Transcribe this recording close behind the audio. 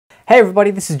Hey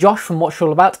everybody, this is Josh from What's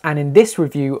All About, and in this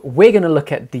review we're going to look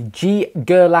at the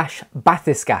Gerlach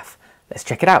Bathyscaphe. Let's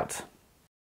check it out.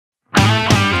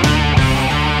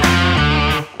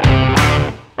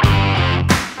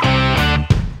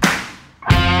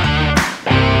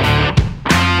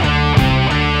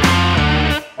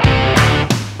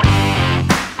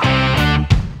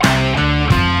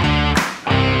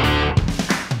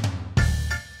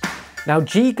 Now,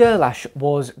 Gerlach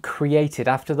was created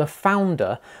after the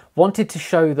founder wanted to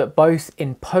show that both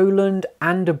in Poland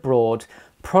and abroad,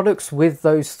 products with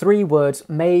those three words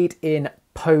made in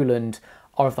Poland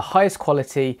are of the highest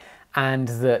quality and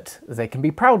that they can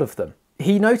be proud of them.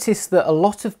 He noticed that a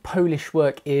lot of Polish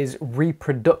work is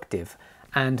reproductive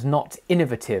and not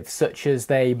innovative, such as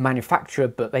they manufacture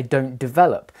but they don't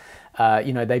develop.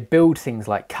 They build things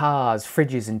like cars,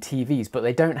 fridges and TVs, but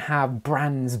they don't have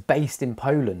brands based in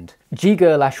Poland.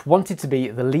 Gerlach wanted to be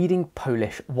the leading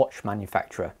Polish watch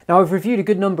manufacturer. Now, I've reviewed a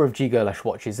good number of Gerlach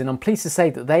watches and I'm pleased to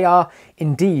say that they are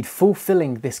indeed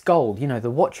fulfilling this goal. You know, the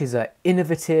watches are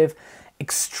innovative,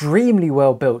 extremely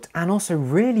well built and also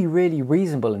really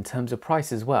reasonable in terms of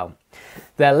price as well.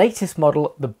 Their latest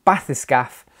model, the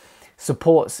Bathyscaphe,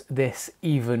 supports this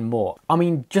even more. I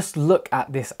mean, just look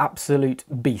at this absolute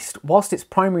beast. Whilst its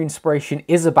primary inspiration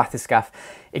is a Bathyscaphe,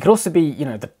 it could also be, you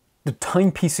know, the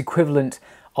timepiece equivalent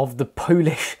of the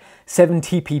Polish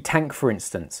 70p tank, for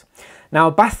instance. Now,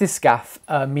 a Bathyscaphe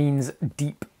means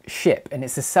deep ship, and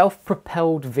it's a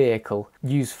self-propelled vehicle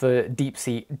used for deep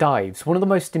sea dives. One of the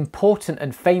most important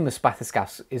and famous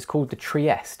Bathyscaphes is called the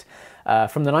Trieste.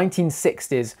 From the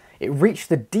 1960s, it reached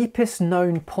the deepest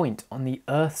known point on the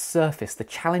Earth's surface, the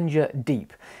Challenger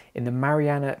Deep, in the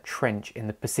Mariana Trench in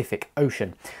the Pacific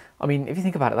Ocean. I mean, if you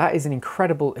think about it, that is an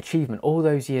incredible achievement all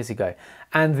those years ago.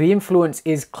 And the influence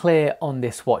is clear on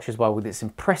this watch as well, with its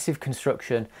impressive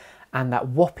construction and that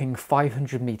whopping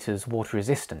 500 meters water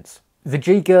resistance. The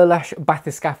Gerlach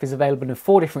Bathyscaphe is available in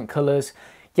 4 different colours: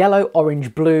 yellow,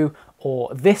 orange, blue,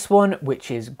 or this one,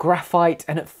 which is graphite,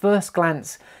 and at first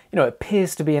glance, you know, it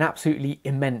appears to be an absolutely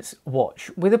immense watch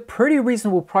with a pretty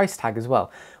reasonable price tag as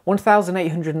well.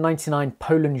 1,899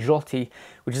 Poland złoty,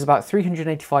 which is about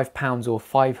 £385 or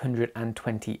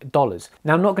 $520.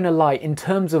 Now, I'm not going to lie, in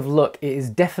terms of look, it is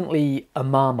definitely a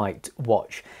Marmite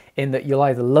watch, in that you'll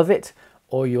either love it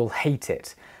or you'll hate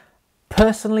it.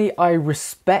 Personally, I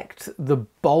respect the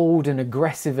bold and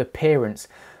aggressive appearance,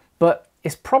 but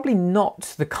it's probably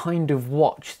not the kind of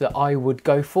watch that I would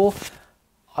go for.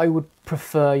 I would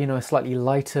prefer, you know, a slightly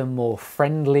lighter, more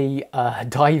friendly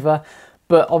diver,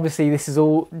 but obviously this is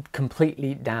all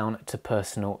completely down to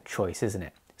personal choice, isn't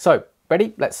it? So,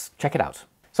 ready? Let's check it out.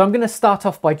 So I'm going to start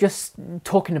off by just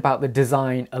talking about the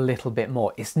design a little bit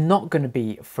more. It's not going to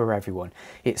be for everyone.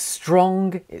 It's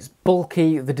strong, it's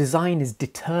bulky, the design is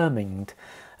determined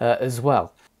as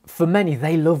well. For many,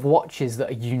 they love watches that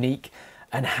are unique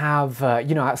and have,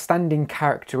 outstanding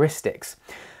characteristics.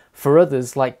 For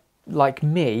others, like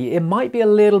me, it might be a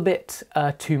little bit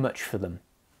too much for them.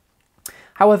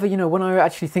 However, you know, when I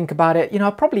actually think about it, you know,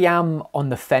 I probably am on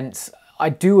the fence. I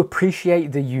do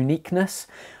appreciate the uniqueness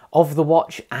of the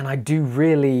watch, and I do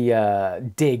really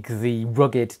dig the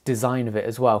rugged design of it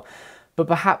as well. But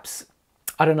perhaps,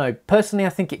 I don't know, personally I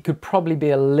think it could probably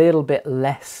be a little bit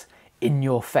less in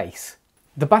your face.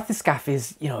 The Bathyscaphe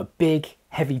is, you know, a big,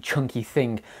 heavy, chunky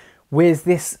thing with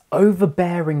this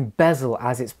overbearing bezel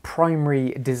as its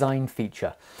primary design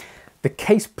feature. The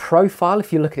case profile,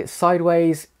 if you look at it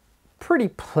sideways, pretty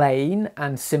plain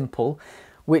and simple,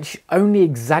 which only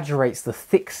exaggerates the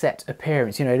thick-set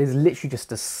appearance. You know, it is literally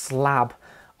just a slab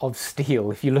of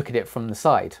steel if you look at it from the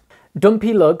side.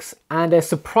 Dumpy lugs and a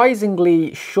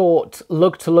surprisingly short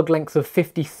lug-to-lug length of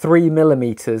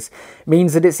 53mm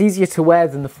means that it's easier to wear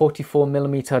than the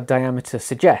 44mm diameter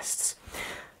suggests.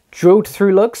 Drilled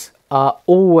through lugs are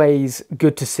always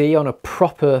good to see on a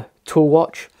proper tool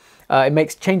watch. It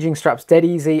makes changing straps dead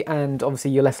easy, and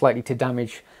obviously you're less likely to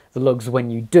damage the lugs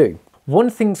when you do.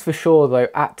 One thing's for sure though,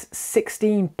 at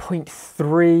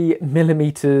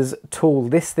 16.3mm tall,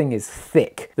 this thing is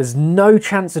thick. There's no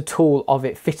chance at all of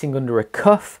it fitting under a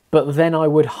cuff, but then I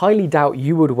would highly doubt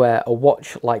you would wear a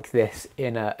watch like this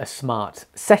in a smart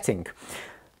setting.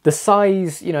 The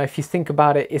size, you know, if you think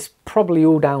about it, is probably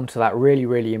all down to that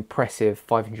really impressive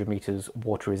 500 meters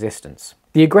water resistance.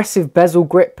 The aggressive bezel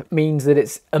grip means that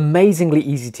it's amazingly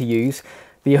easy to use.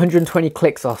 The 120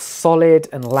 clicks are solid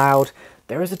and loud.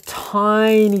 There is a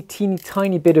teeny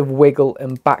bit of wiggle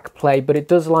and back play, but it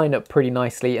does line up pretty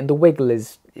nicely, and the wiggle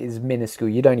is minuscule.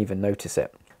 You don't even notice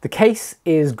it. The case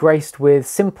is graced with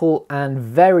simple and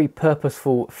very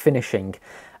purposeful finishing,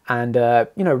 and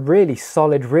you know, really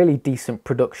solid, really decent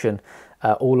production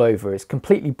all over. It's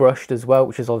completely brushed as well,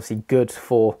 which is obviously good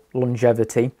for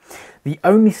longevity. The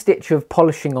only stitch of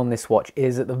polishing on this watch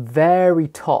is at the very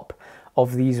top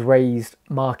of these raised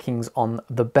markings on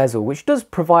the bezel, which does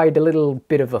provide a little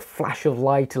bit of a flash of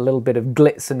light, a little bit of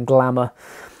glitz and glamour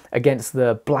against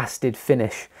the blasted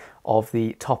finish of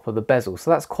the top of the bezel.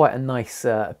 So that's quite a nice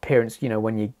appearance, you know,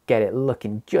 when you get it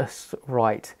looking just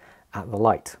right at the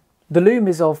light. The loom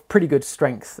is of pretty good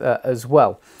strength as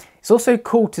well. It's also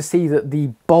cool to see that the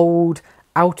bold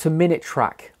outer minute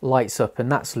track lights up,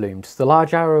 and that's loomed. The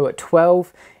large arrow at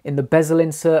 12 in the bezel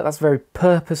insert, that's very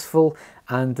purposeful,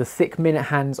 and the thick minute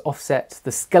hands offset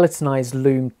the skeletonized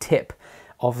loom tip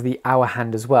of the hour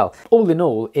hand as well. All in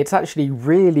all, it's actually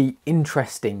really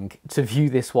interesting to view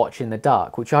this watch in the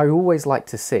dark, which I always like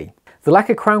to see. The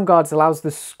lacquer crown guards allows the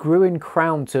screw-in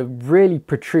crown to really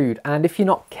protrude, and if you're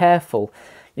not careful,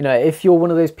 you know, if you're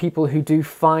one of those people who do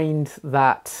find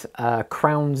that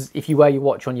crowns, if you wear your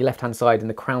watch on your left-hand side and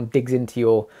the crown digs into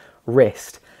your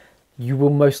wrist, you will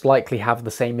most likely have the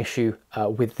same issue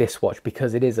with this watch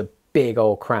because it is a big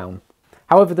old crown.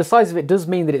 However, the size of it does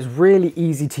mean that it's really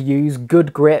easy to use,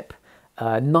 good grip,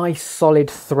 nice solid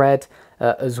thread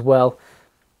as well.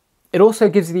 It also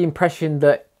gives you the impression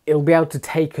that it'll be able to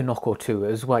take a knock or two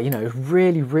as well. You know,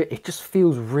 it just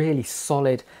feels really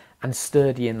solid and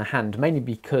sturdy in the hand, mainly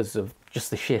because of just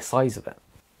the sheer size of it.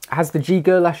 It has the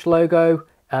Gerlach logo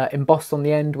embossed on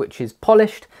the end, which is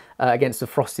polished against a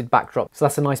frosted backdrop. So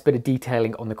that's a nice bit of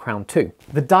detailing on the crown too.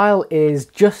 The dial is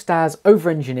just as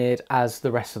over-engineered as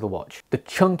the rest of the watch. The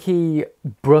chunky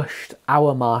brushed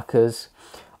hour markers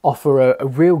offer a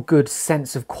real good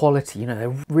sense of quality. You know,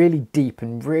 they're really deep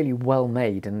and really well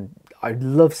made, and I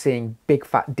love seeing big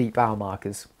fat deep hour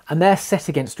markers. And they're set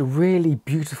against a really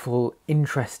beautiful,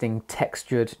 interesting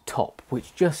textured top,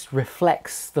 which just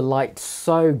reflects the light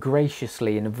so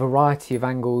graciously in a variety of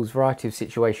angles, variety of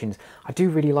situations. I do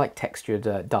really like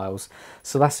textured dials,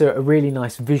 so that's a really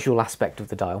nice visual aspect of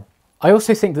the dial. I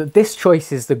also think that this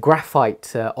choice is the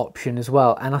graphite option as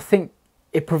well, and I think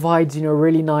it provides, you know, a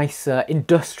really nice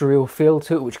industrial feel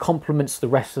to it, which complements the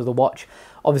rest of the watch.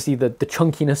 Obviously, the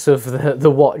chunkiness of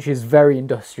the watch is very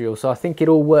industrial, so I think it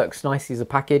all works nicely as a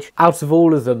package. Out of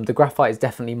all of them, the graphite is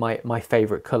definitely my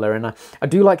favourite colour, and I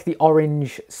do like the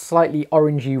orange, slightly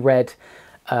orangey red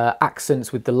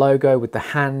accents with the logo, with the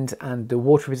hand, and the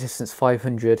Water Resistance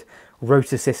 500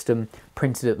 rotor system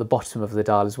printed at the bottom of the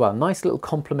dial as well. Nice little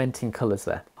complementing colours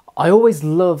there. I always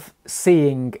love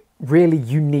seeing really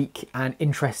unique and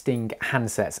interesting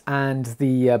handsets, and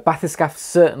the Bathyscaphe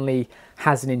certainly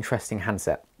has an interesting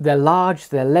handset. They're large,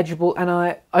 they're legible, and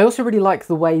I also really like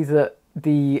the way that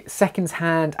the seconds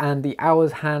hand and the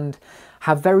hours hand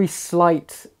have very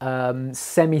slight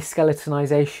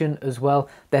semi-skeletonization as well.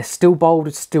 They're still bold,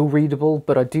 it's still readable,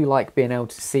 but I do like being able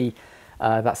to see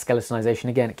that skeletonization.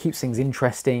 Again, it keeps things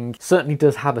interesting, certainly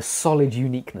does have a solid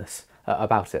uniqueness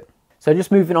about it. So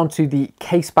just moving on to the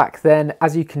case back then,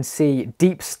 as you can see,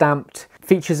 deep stamped,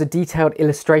 features a detailed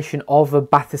illustration of a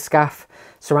Bathyscaphe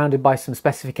surrounded by some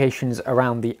specifications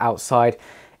around the outside.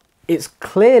 It's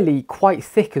clearly quite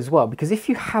thick as well, because if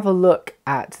you have a look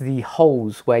at the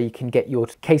holes where you can get your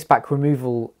case back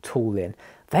removal tool in,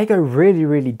 they go really,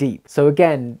 really deep. So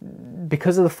again,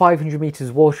 because of the 500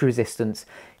 meters water resistance,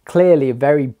 clearly a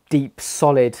very deep,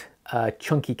 solid,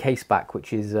 chunky case back,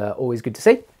 which is always good to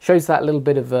see. Shows that little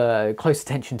bit of close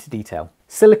attention to detail.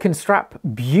 Silicone strap,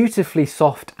 beautifully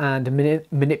soft and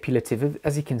manipulative,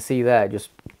 as you can see there, just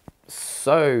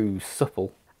so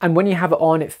supple. And when you have it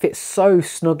on, it fits so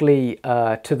snugly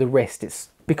to the wrist. It's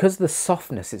because of the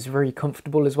softness, it's very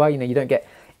comfortable as well. You know, you don't get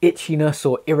itchiness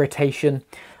or irritation.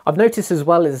 I've noticed as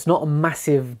well it's not a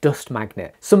massive dust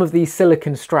magnet. Some of these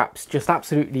silicone straps just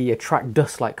absolutely attract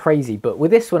dust like crazy, but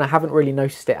with this one I haven't really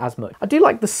noticed it as much. I do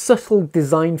like the subtle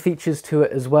design features to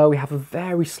it as well. We have a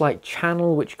very slight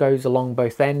channel which goes along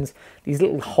both ends. These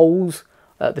little holes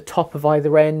at the top of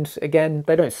either end, again,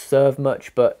 they don't serve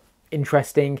much, but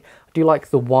interesting. I do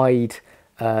like the wide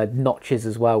notches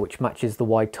as well, which matches the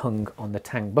wide tongue on the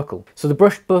tang buckle. So the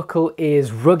brushed buckle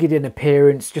is rugged in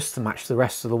appearance, just to match the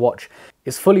rest of the watch.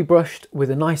 It's fully brushed with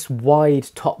a nice wide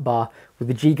top bar with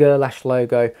the Gerlach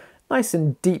logo, nice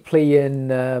and deeply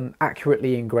and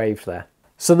accurately engraved there.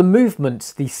 So the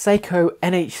movement, the Seiko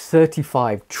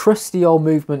NH35, trusty old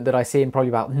movement that I see in probably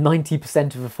about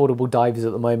 90% of affordable divers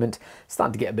at the moment.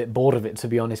 Starting to get a bit bored of it, to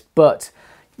be honest, but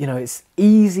you know, it's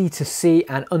easy to see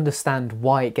and understand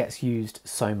why it gets used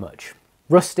so much.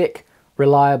 Rustic,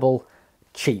 reliable,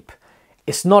 cheap.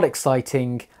 It's not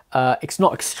exciting, it's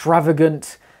not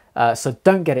extravagant, So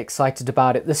don't get excited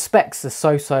about it. The specs are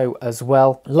so-so as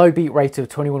well. Low beat rate of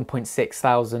 21.6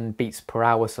 thousand beats per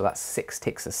hour, so that's 6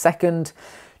 ticks a second.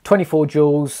 24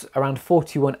 joules, around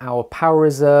 41 hour power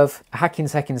reserve, a hacking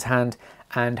seconds hand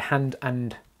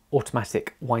and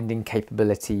automatic winding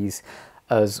capabilities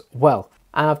as well.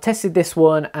 And I've tested this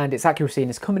one and its accuracy, and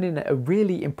it's coming in at a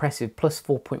really impressive plus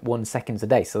 4.1 seconds a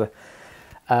day. So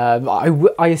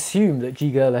I assume that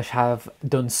Gerlach have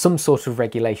done some sort of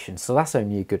regulation, so that's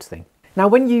only a good thing. Now,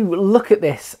 when you look at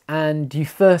this and you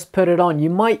first put it on, you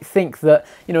might think that,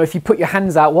 you know, if you put your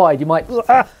hands out wide, you might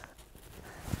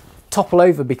topple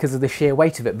over because of the sheer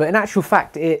weight of it. But in actual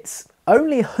fact, it's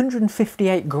only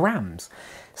 158 grams.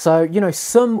 So, you know,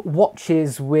 some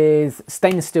watches with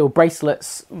stainless steel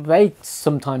bracelets, they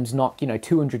sometimes knock, you know,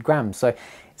 200 grams. So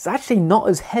it's actually not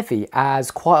as heavy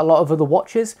as quite a lot of other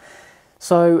watches.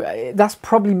 So that's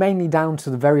probably mainly down to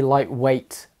the very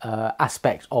lightweight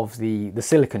aspect of the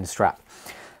silicone strap.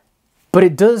 But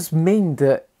it does mean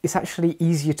that it's actually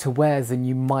easier to wear than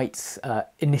you might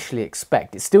initially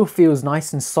expect. It still feels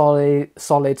nice and solid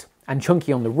and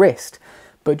chunky on the wrist,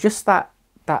 but just that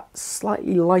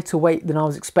slightly lighter weight than I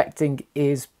was expecting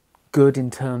is good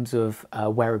in terms of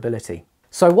wearability.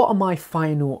 So what are my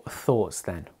final thoughts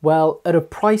then? Well, at a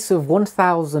price of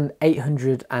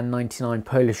 1,899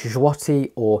 Polish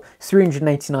złoty, or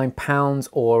 £389,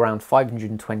 or around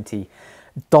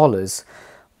 $520,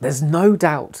 there's no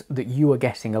doubt that you are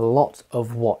getting a lot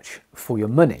of watch for your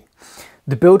money.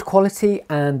 The build quality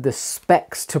and the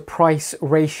specs to price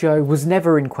ratio was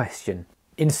never in question.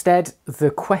 Instead,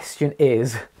 the question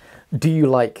is, do you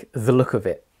like the look of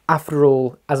it? After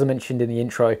all, as I mentioned in the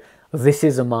intro, this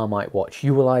is a Marmite watch.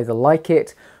 You will either like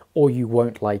it or you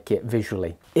won't like it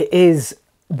visually. It is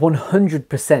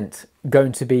 100%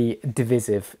 going to be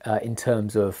divisive in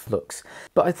terms of looks.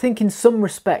 But I think in some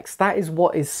respects, that is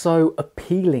what is so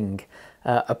appealing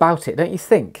about it, don't you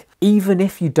think? Even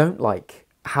if you don't like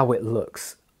how it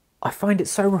looks, I find it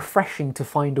so refreshing to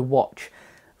find a watch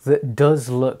that does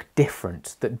look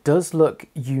different, that does look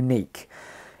unique.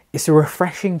 It's a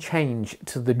refreshing change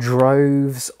to the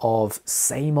droves of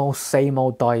same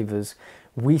old divers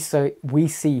we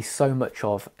see so much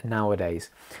of nowadays.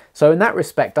 So in that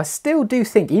respect, I still do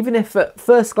think, even if at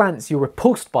first glance you're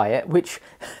repulsed by it, which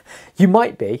you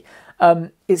might be,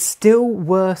 it's still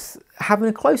worth having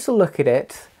a closer look at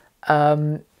it.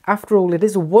 After all, it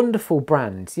is a wonderful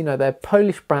brand. You know, they're a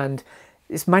Polish brand.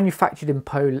 It's manufactured in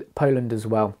Poland as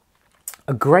well.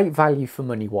 A great value for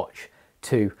money watch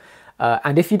too.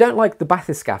 And if you don't like the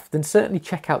Bathyscaphe, then certainly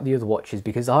check out the other watches,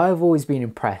 because I have always been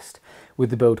impressed with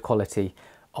the build quality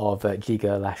of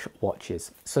Gerlach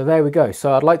watches. So there we go.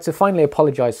 So I'd like to finally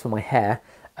apologise for my hair.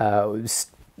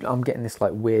 I'm getting this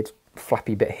like weird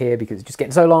flappy bit here because it's just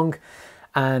getting so long,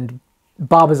 and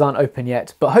barbers aren't open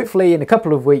yet, but hopefully in a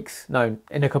couple of weeks, no,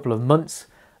 in a couple of months,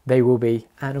 they will be,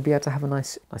 and I'll be able to have a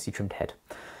nicely trimmed head.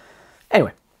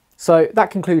 Anyway, so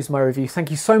that concludes my review. Thank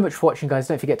you so much for watching, guys.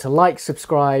 Don't forget to like,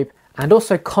 subscribe, and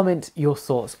also comment your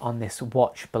thoughts on this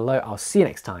watch below. I'll see you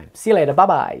next time. See you later.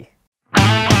 Bye-bye.